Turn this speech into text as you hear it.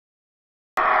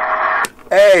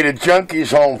Hey, the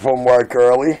junkie's home from work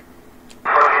early. Shut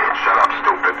up,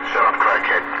 stupid. Shut up,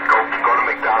 crackhead. Go to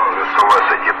McDonald's and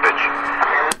Sarasa, you bitch.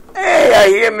 Hey, I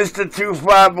hear Mr.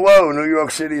 25 Low, New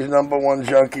York City's #1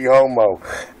 junkie homo.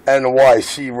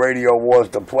 NYC Radio Wars,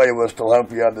 the playlist will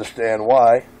help you understand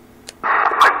why.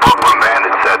 Like Brooklyn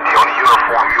Bandit said, the only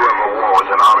uniform you ever wore was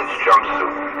an orange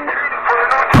jumpsuit.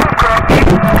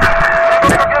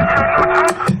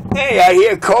 Hey, I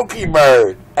hear Cokie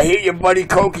Bird. I hear your buddy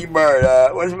Cokie Bird.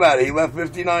 What's the matter? He left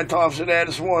 59 Thompson there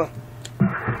this morning?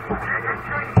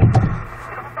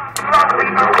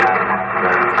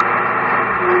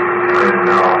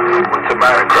 What's the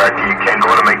matter, Cracky? You can't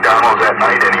go to McDonald's at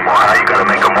night anymore. How you gotta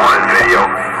make a morning video?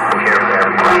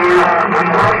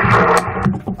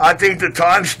 I think the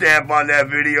timestamp on that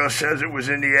video says it was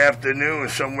in the afternoon,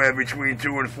 somewhere between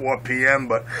 2 and 4 p.m.,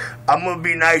 but I'm going to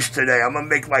be nice today. I'm going to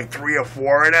make like 3 or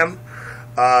 4 of them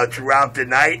throughout the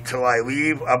night till I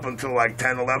leave, up until like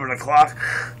 10, 11 o'clock,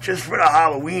 just for the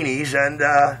Halloweenies, and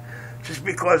just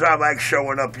because I like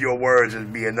showing up your words as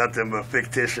being nothing but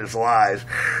fictitious lies.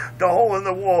 The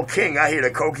hole-in-the-wall king, I hear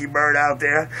the Cokie Bird out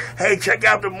there. Hey, check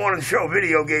out the morning show,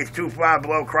 Video Gates, 25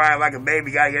 Below, crying like a baby,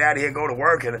 gotta get out of here, go to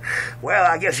work, and, well,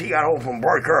 I guess he got home from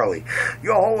work early.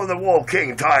 Your hole-in-the-wall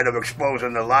king, tired of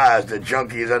exposing the lies, the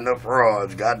junkies, and the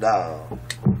frauds, goddamn.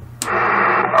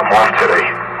 I'm off today.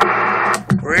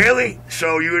 Really?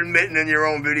 So you admitting in your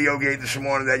own Video Gate this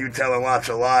morning that you're telling lots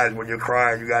of lies when you're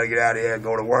crying, you got to get out of here and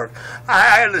go to work?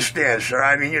 I understand, sir.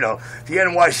 I mean, you know, the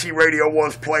NYC Radio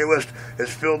Wars playlist is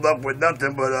filled up with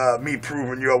nothing but me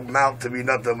proving your mouth to be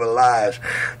nothing but lies.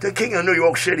 The king of New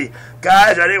York City.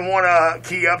 Guys, I didn't want to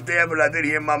key up there, but I did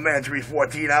hear my man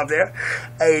 314 out there.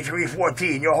 Hey,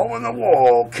 314, you're hole in the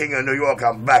wall, king of New York.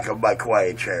 I'm back in my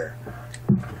quiet chair.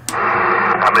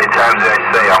 How many times did I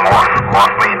say I'm off?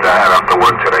 Off means I had to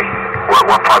work today.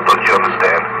 What part don't you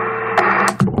understand?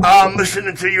 I'm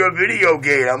listening to your Video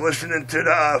Gate. I'm listening to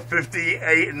the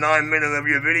 58 and 9 minutes of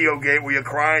your Video Gate where you're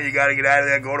crying. You got to get out of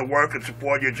there, go to work, and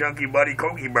support your junkie buddy,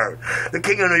 Cokie Bird. The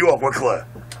king of New York, we're clear.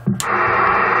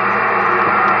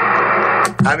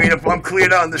 I mean, if I'm clear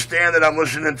to understand that I'm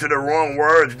listening to the wrong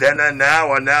words, then and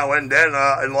now, and now and then,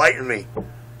 enlighten me.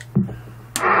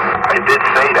 I did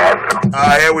say that.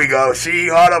 Here we go. See,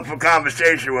 hard up for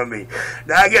conversation with me.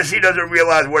 Now, I guess he doesn't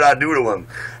realize what I do to him.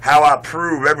 How I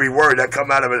prove every word that come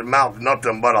out of his mouth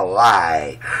nothing but a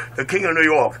lie. The king of New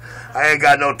York. I ain't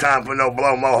got no time for no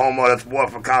blow-mo homo. That's more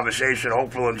for conversation,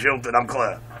 hopeful and jilted. I'm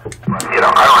clear. You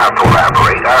know, I don't have to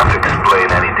elaborate. I don't have to explain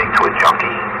anything to a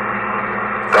junkie.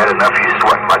 Bad enough you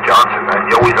sweating my Johnson, man.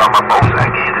 You're always on my Bozak.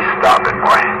 You need to stop it,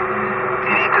 boy.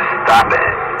 You need to stop it.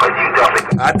 But you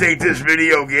definitely... I think this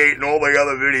Video Gate and all the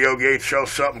other Video Gates show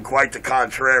something quite the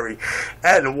contrary.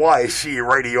 NYC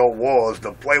Radio Wars,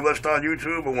 the playlist on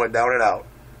YouTube, and went down and out.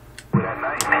 We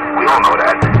all know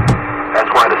that.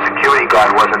 That's why the security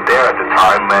guard wasn't there at the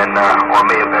time, and or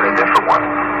may have been a different one.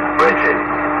 Bridget,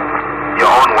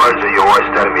 your own words are your worst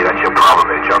enemy. That's your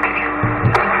problem, junkie.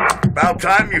 About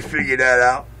time you figured that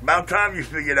out. About time you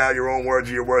figured out your own words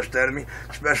are your worst enemy,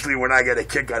 especially when I get a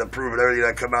kick out of proving everything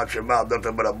that come out your mouth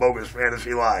nothing but a bogus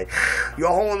fantasy lie. You're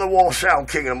hole-in-the-wall sound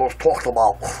king and the most talked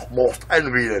about, most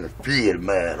envied and feared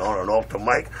man on and off the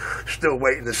mic. Still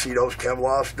waiting to see those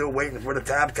Kevlar, still waiting for the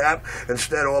tap-tap.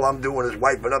 Instead, all I'm doing is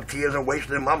wiping up tears and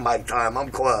wasting my mic time. I'm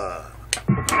club.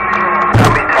 How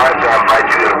many times I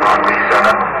invite you to the Barclays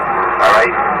Center, all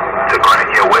right, to grant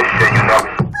your wish and you never...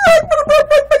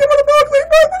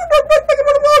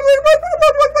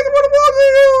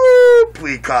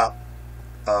 Please cop.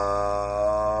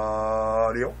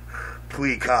 Audio.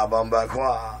 Please cop. I'm back.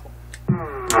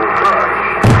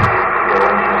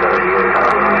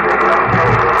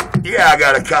 Yeah, I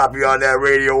got a copy on that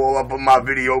radio all up on my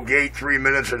Video Gate. 3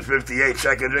 minutes and 58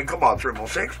 seconds in. Come on,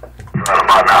 666. Right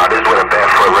about now, this with a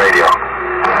Barefoot Radio.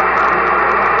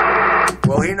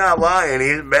 Well, he not lying.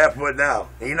 He's barefoot now.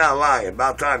 He not lying.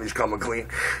 About time he's coming clean.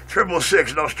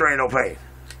 666, no strain, no pain.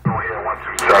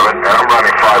 127, and I'm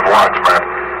running 5 watts, man.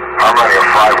 I'm running a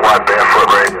 5-watt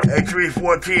Barefoot Radio. Hey,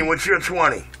 314, what's your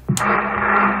 20? 25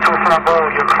 Below,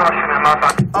 you're crushing it,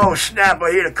 motherfucker. Oh, snap,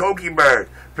 I hear the Cokie Bird.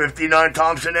 59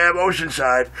 Thompson Ave,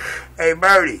 Oceanside. Hey,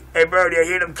 Birdie, I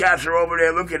hear them cats are over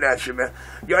there looking at you, man.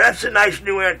 Yo, that's a nice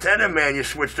new antenna, man, you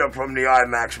switched up from the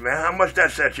IMAX, man. How much that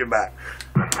set you back?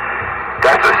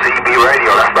 That's a CB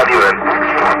radio, that's not even...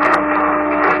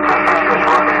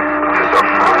 It's a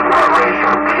 5-watt radio,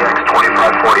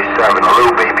 PX2547, a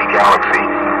little baby Galaxy.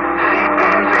 CB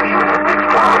is a big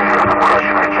 4 radio,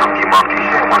 crushing a junkie monkey.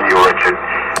 Shame on you, Richard.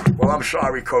 Well, I'm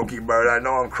sorry, Cokie Bird. I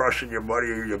know I'm crushing your buddy,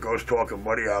 your ghost talking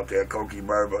buddy out there, Cokie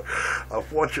Bird, but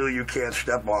unfortunately you can't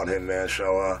step on him, man.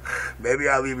 So maybe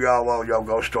I'll leave y'all alone. Y'all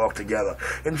ghost talk together.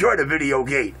 Enjoy the video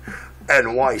gate.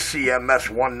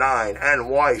 NYCMS19,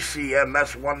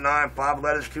 NYCMS19, 5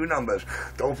 letters, 2 numbers.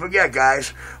 Don't forget,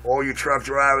 guys, all you truck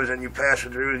drivers and you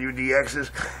passengers, you DXs,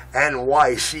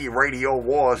 NYC Radio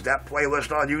Wars, that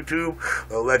playlist on YouTube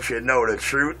will let you know the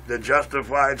truth, the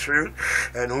justified truth,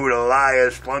 and who the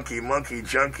liars, funky, monkey,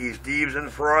 junkies, thieves,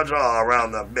 and frauds are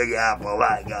around the Big Apple.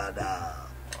 I got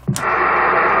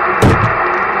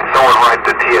Someone wipe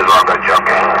the tears on the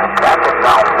junkie. That's a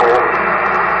mouthful.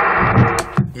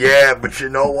 Yeah, but you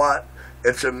know what?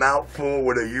 It's a mouthful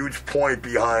with a huge point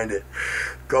behind it.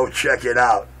 Go check it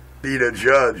out. Be the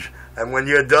judge. And when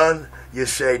you're done, you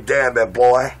say, damn it,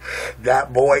 boy.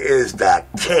 That boy is the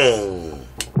king.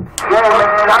 Yeah,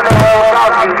 man, I know all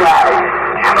about you guys.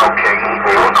 You know, King, you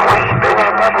queen, bitch.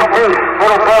 Hey,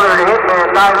 little brother to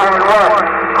Hitman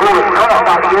 911, who is caught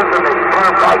by the infamous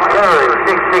Turnpike Terror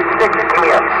 666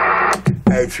 here.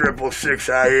 Hey, 666,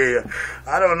 I hear you.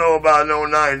 I don't know about no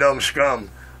 9 dumb scum.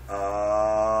 Audio.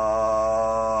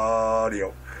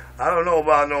 I don't know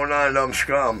about no 9 dumb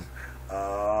scum.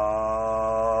 Audio.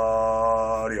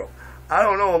 I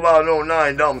don't know about no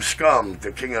 9 dumb scum.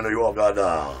 The king of New York. There he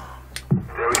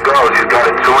goes. He's got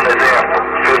a 2 in his air.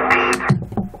 15.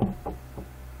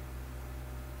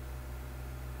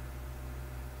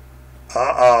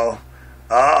 Uh-oh.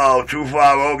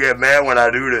 250 get mad when I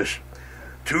do this.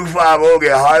 250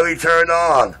 get highly turned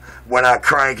on when I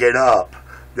crank it up.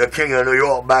 The king of New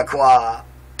York, Bakwa.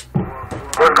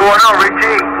 What's going on,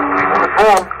 Richie?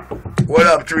 What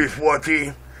up,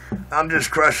 314? I'm just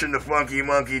crushing the funky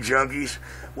monkey junkies.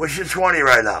 What's your 20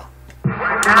 right now?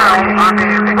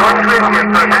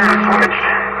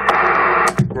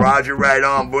 Roger, right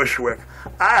on, Bushwick.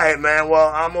 Alright, man,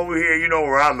 well, I'm over here, you know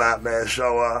where I'm at, man,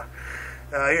 so,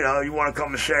 you know, you want to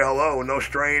come and say hello, no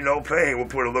strain, no pain, we'll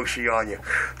put a look-see on you.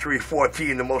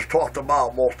 314, the most talked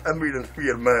about, most envied and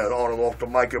feared man on and off the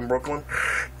mic in Brooklyn,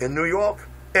 in New York,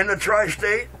 in the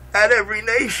tri-state, at every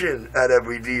nation, at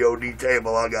every DOD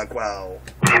table, I got wow.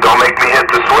 You don't make me hit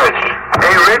the switch.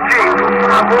 Hey, Richie,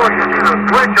 I'm going to hit a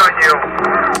switch on you.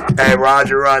 Hey,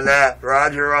 Roger on that,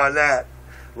 Roger on that,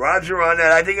 Roger on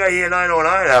that. I think I hear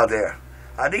 909 out there.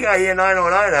 I think I hear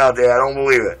 909 out there, I don't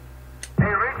believe it. Hey,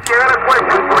 Richie, I got a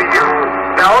question for you.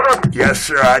 Yes,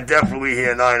 sir, I definitely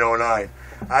hear 909.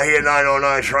 I hear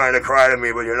 909 trying to cry to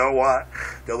me, but you know what?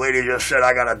 The lady just said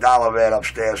I got a dollar van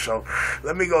upstairs, so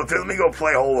let me go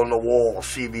play hole in the wall,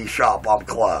 CB shop, I'm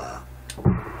clear.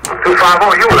 250,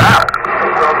 you loud.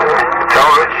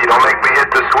 Tell Richie, don't make me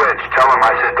hit the switch. Tell him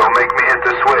I said don't make me hit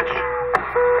the switch.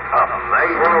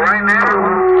 Well, right now,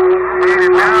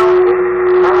 headed down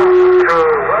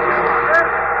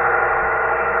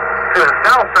to the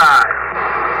south side.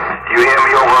 You hear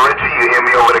me over Richie? You hear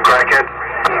me over the crackhead?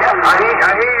 I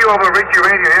hear you over Richie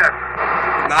Radio, yes.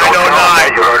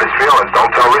 909. You hurt his feelings.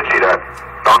 Don't tell Richie that.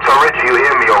 Don't tell Richie you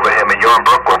hear me over him and you're in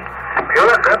Brooklyn.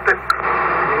 You're that's it.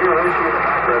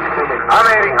 I'm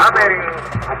heading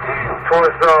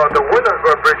towards the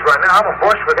Williamsburg Bridge right now. I'm on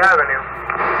Bushwick Avenue.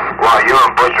 Wow, you're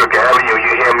on Bushwick Avenue.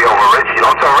 You hear me over Richie.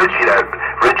 Don't tell Richie that.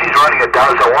 Richie's running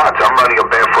 1,000 watts. I'm running a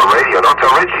Barefoot Radio. Don't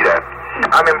tell Richie that.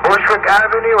 I'm in Bushwick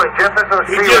Avenue and Jefferson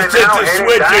Street right now. He just hit the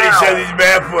switch and he said he's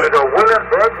barefoot. The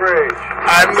Williamsburg Bridge.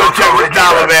 I'm going to check this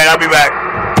dollar, man. I'll be back.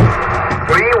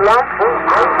 314.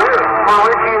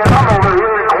 Richie, I'm over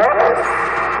here in Cuomo.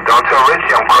 Don't tell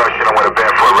Richie I'm crushing him with a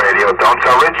Barefoot Radio. Don't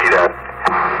tell Richie that.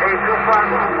 Hey, 250.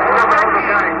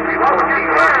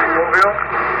 Mobile?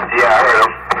 Yeah, I heard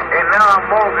him. And now I'm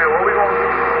Mobile. What we going to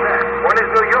do next? One is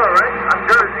New York, right? I'm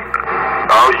Jersey.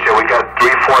 Oh, shit. We got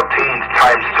 314s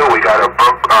times 2. We got a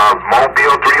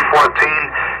Mobile 314,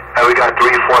 and we got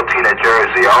 314 in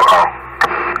Jersey. Uh-oh.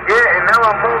 Yeah, and now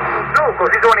I'm Mobile, too,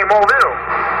 because he's only Mobile.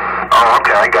 Oh,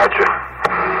 okay. I got you.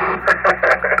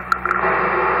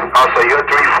 Oh, so you're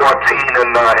 314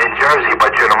 in Jersey,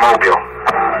 but you're in Mobile.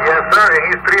 Yes, sir, and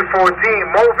he's 314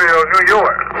 Mobile, New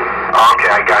York.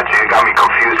 Okay, I got you. You got me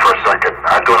confused for a second.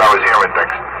 I thought I was hearing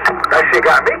things. That shit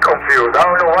got me confused. I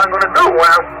don't know what I'm going to do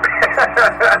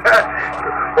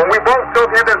when we both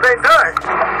talking at the same time.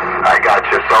 I got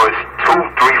you. So it's 2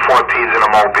 314s in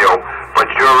a Mobile, but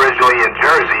you're originally in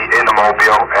Jersey in the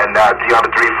Mobile, and the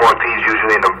other 314s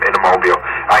usually in the Mobile.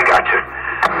 I got you.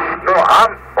 No,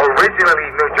 I'm originally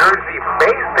New Jersey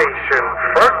base station.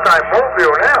 First time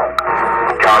Mobile now.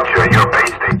 Gotcha, you're base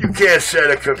station. You can't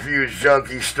set a confused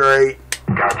junkie straight.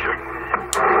 Gotcha.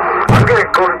 I'm getting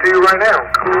closer to you right now.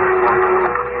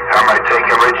 Am I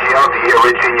taking Richie out? Do you hear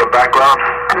Richie in your background?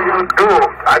 Dude,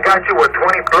 I got you with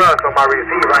 20 plus on my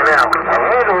receipt right now.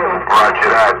 Roger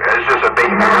that. It's just a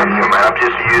baby radio, man. I'm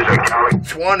just using Galaxy.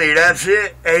 20, that's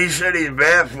it? Hey, he said he's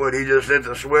barefoot. He just hit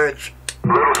the switch.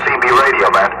 Little CB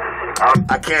radio, man.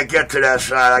 I can't get to that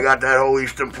side. I got that whole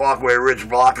Eastern Parkway Rich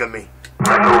blocking me.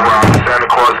 A new Santa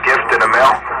Claus gift in the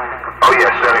mail. Oh,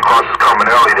 yeah, Santa Claus is coming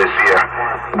early this year.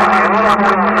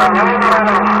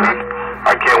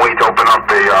 I can't wait to open up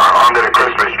the, under the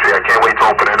Christmas tree. I can't wait to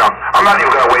open it up. I'm not even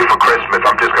going to wait for Christmas.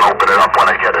 I'm just going to open it up when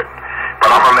I get it.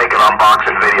 But I'm going to make an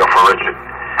unboxing video for Richard.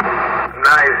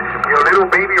 Nice. Your little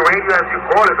baby radio, as you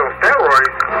call it, on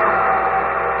steroids.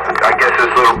 I guess this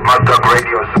little mud duck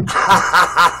radio is talking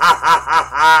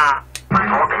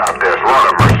out there. It's Lord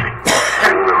of mercy.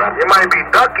 You might be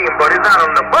ducking, but it's not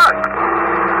on the butt.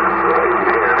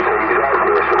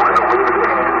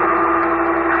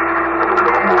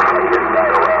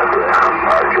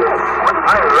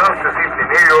 I love to see the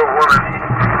New York woman.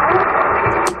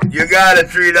 You got it,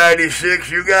 396.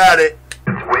 You got it.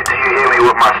 Wait till you hear me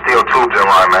with my steel tubes in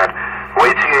line, man.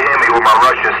 Wait till you hear me with my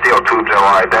Russian steel tubes in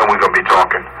line. Then we're going to be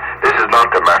talking. This is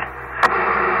nothing, man.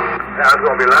 Yeah, it's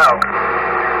going to be loud.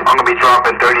 I'm going to be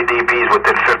dropping 30 dBs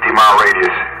within 50-mile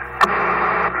radius.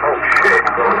 Oh, shit.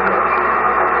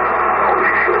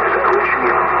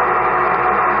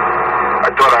 I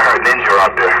thought I heard Ninja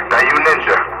out there. Now you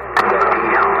Ninja.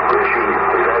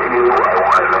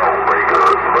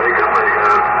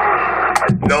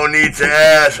 No need to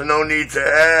ask. No need to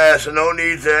ask. No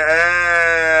need to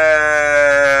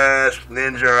ask.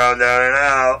 Ninja around down and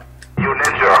out. You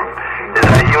Ninja. Is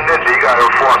that you Ninja? You got to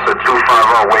enforce a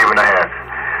 250 waving a hand.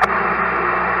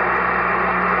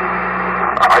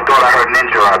 I thought I heard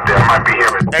Ninja out there. I might be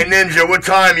hearing. Hey, Ninja, what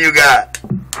time you got?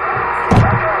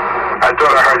 I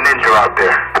thought I heard Ninja out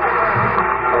there.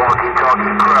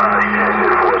 Walkie-talkie crush.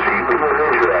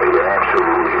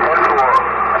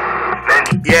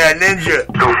 Ninja. Yeah, Ninja.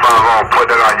 250, put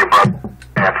it on you, brother.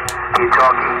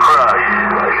 Walkie-talkie crush.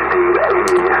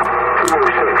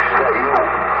 206, is that you?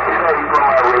 Is that you on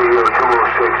my radio?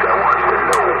 206, I want you to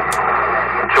know.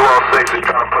 206 is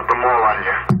trying to put them all on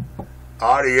you.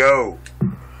 Audio.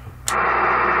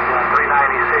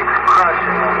 396,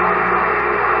 crushing.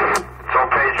 It's on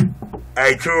page.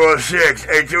 Hey, 206.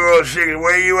 Hey, 206,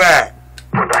 where you at?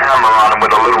 Put the hammer on him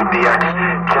with a little DX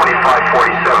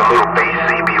 2547 little bass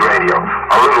CB radio.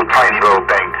 A little tiny little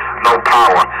thing. No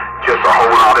power. Just a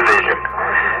whole lot of vision.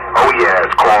 Oh yeah,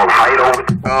 it's called Hideover.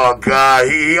 Oh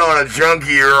God, he on a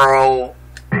junkie roll.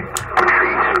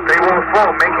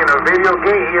 314 making a video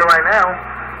gate here right now.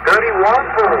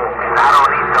 314. I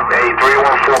don't need some. Hey,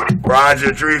 314.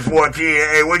 Roger, 314.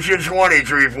 Hey, what's your 20,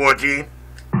 314?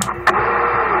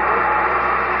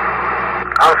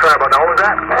 I'm sorry about that. What was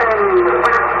that?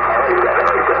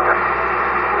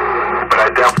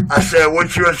 I said,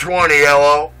 what's your 20,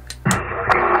 hello?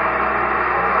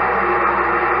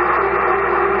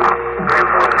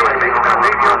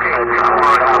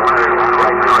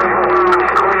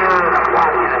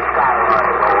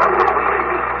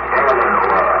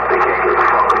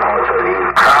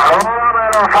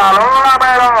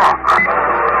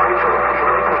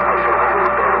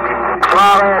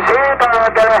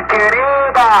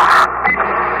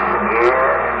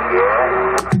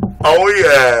 Oh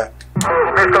yeah.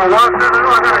 Mr. Watson,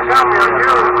 I got a copy of you.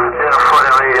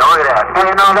 Look at that.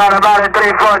 Ain't no doubt about it,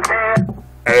 314.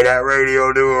 Hey, that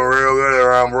radio doing real good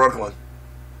around Brooklyn.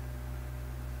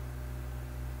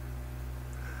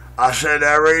 I said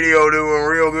that radio doing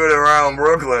real good around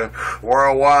Brooklyn.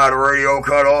 Worldwide radio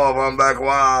cut off. I'm back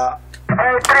wide.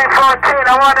 Hey, 314,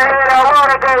 I want to hear that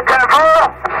Watergate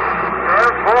 10-4.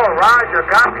 10-4, Roger,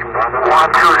 copy, brother.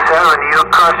 127, you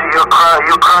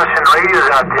crushing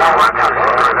radios out there.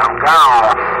 127, I'm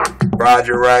gone.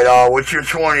 Roger, right on. What's your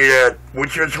 20 there?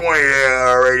 What's your 20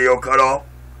 there, radio cut off?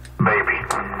 Baby.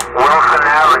 Wilson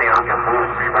Avenue.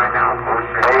 Right now.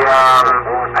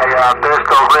 Hey,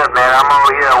 Bisco Rip, man. I'm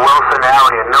over here at Wilson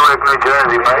Avenue, Newark, New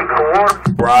Jersey, Mike.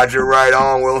 Roger, right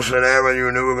on. Wilson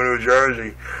Avenue, Newark, New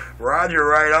Jersey. Roger,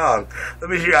 right on. Let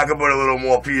me see if I can put a little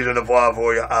more peas in the pot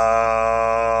for you.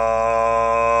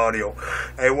 Audio.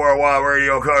 Hey, worldwide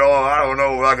radio cut off. I don't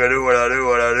know if I can do it. I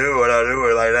do it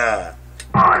like that.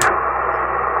 7-0.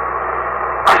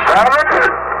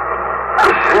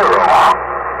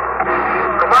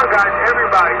 Come on, guys,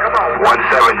 everybody, come on.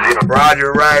 170. Roger,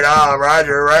 right on.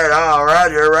 Roger, right on.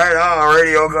 Roger, right on.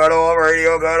 Radio cut off.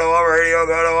 Radio cut off. Radio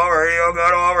cut off. Radio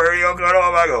cut off. Radio cut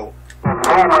off. I go.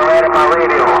 Boom, right at my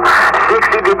radio.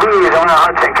 60 degrees on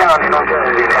Hudson County, New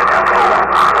Jersey.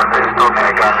 There's no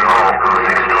back on the home.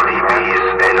 60 degrees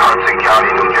in Hudson County,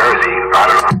 New Jersey. I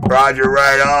don't know. Roger,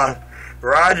 right on.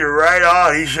 Roger, right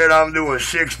on. He said I'm doing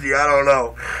 60. I don't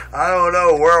know.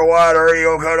 Worldwide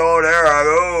radio cut on. There I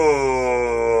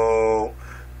go.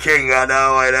 King got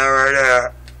down like that right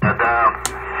there.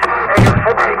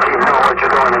 Hey, keep doing what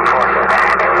you're doing in Enforcer.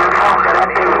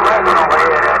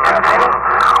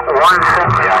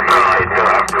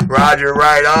 Roger,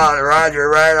 right on. Roger,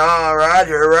 right on.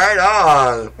 Roger, right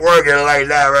on. Working like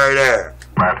that right there.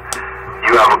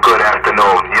 You have a good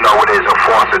afternoon. You know what is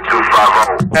Enforcer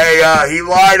 250. Hey, he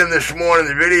lied in this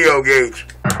morning's video gates.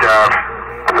 God,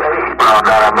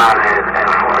 I'm out of here.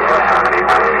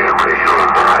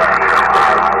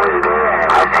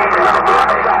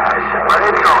 But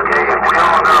it's okay. We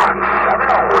all know.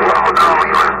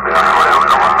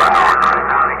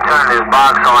 Turn his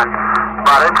box on.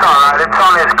 But it's alright. It's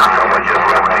on his customer. Just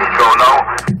let me know.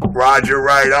 Roger,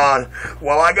 right on.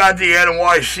 Well, I got the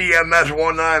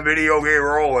NYCMS19 video game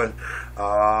rolling.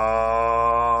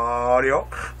 Audio.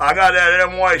 I got that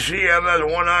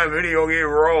NYCMS19 video game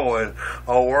rolling.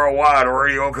 Oh, worldwide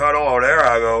radio cut off. There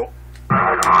I go. He's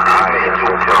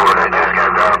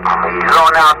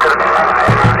going out to the...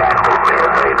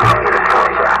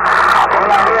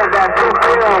 All I hear is that two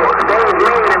pills, Dave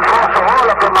Green and Fossil, all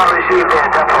of them are received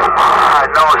there.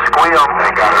 No squeal.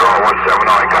 They got it all. 170,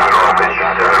 I got it all, bitch.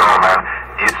 You said it all, man.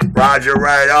 Roger,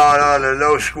 right on the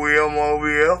No Squeal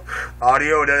Mobile.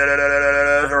 Audio,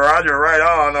 Roger, right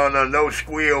on the No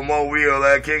Squeal Mobile.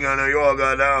 That King of New York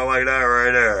got down like that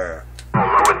right there.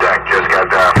 Lower deck just got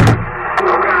down.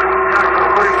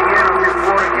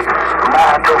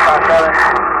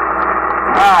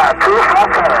 257.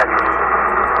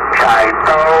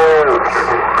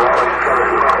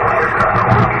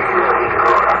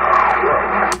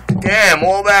 257. Damn,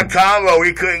 all that combo,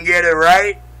 we couldn't get it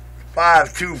right.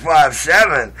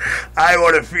 5257. I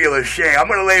ought to feel ashamed. I'm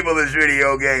gonna label this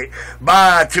video game.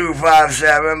 Bye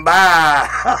 257. Bye.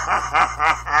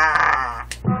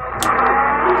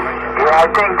 Yeah, I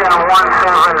think that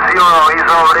 170, he's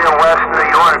over there in West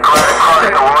New York, right across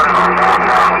the water.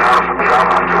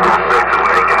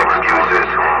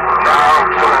 Now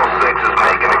 206 is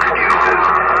making excuses.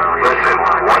 Listen,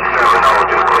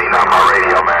 170 just cleaned out my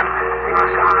radio, man.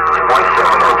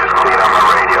 170 just cleaned out my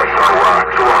radio, so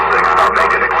 206, stop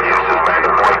making excuses, man.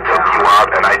 The boy took you out,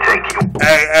 and I take you.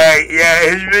 Hey, yeah,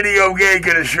 his video game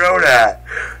gonna show that.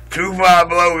 25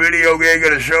 Below video game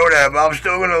gonna show that, but I'm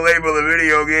still gonna label the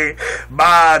video game.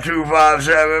 Bye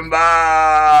 257. Bye.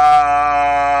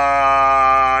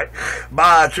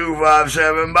 Bye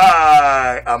 257.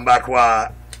 Bye. I'm back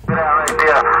quiet. Look at that right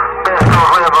there.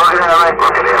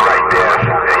 Look at that right there.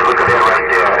 Hey, look at that right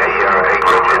there. Hey,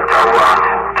 Richard,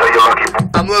 tell your lucky boy.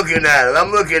 I'm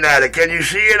looking at it. Can you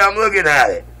see it? I'm looking at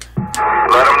it.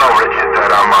 Let him know, Richard,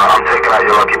 that I'm taking out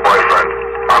your lucky boyfriend.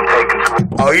 I'm taking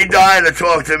two. Oh, he dying to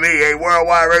talk to me. Hey,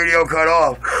 worldwide radio cut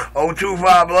off.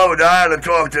 025 Below dying to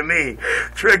talk to me.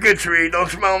 Trick or treat, don't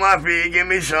smell my feet. Give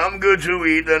me something good to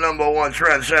eat. The #1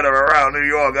 trendsetter around New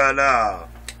York right now.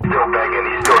 Still begging,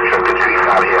 he's still trick or treating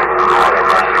out here. Lord have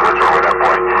mercy, what's wrong with that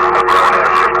boy? A grown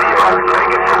ass 50-year-old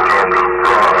begging for candy.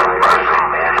 Lord have mercy.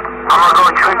 I'm gonna go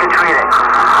trick or treating.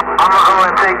 I'm gonna go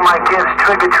and take my kids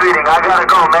trick or treating. I gotta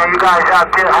go, man. You guys out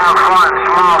there have fun.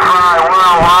 Small fry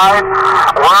worldwide.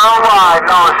 Worldwide,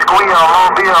 no squeal,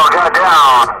 mobile, got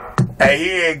down. Hey,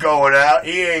 he ain't going out.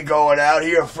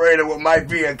 He afraid of what might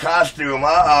be in costume.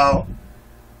 Uh-oh.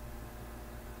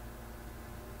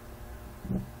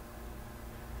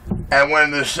 And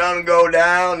when the sun go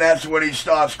down, that's when he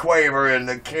starts quavering.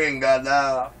 The king got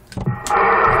down.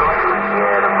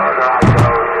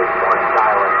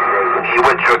 He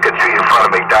went trick or treat in front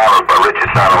of McDonald's, but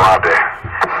Richard's not allowed there.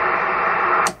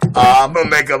 I'm going to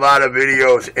make a lot of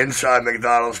videos inside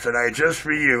McDonald's tonight just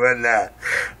for you and that,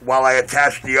 while I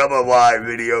attach the other live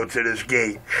video to this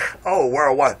gate. Oh,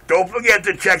 worldwide. Don't forget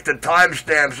to check the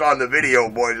timestamps on the video,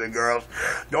 boys and girls.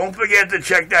 Don't forget to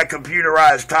check that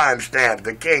computerized timestamp.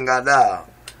 The king got down.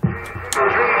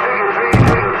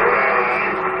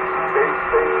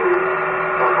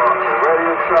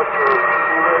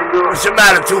 What's the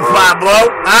matter, 25 Below?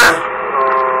 Huh?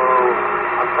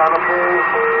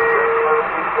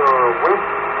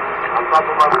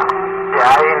 Yeah, I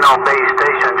ain't no base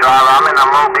station driver. I'm in a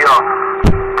Mobile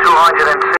 206.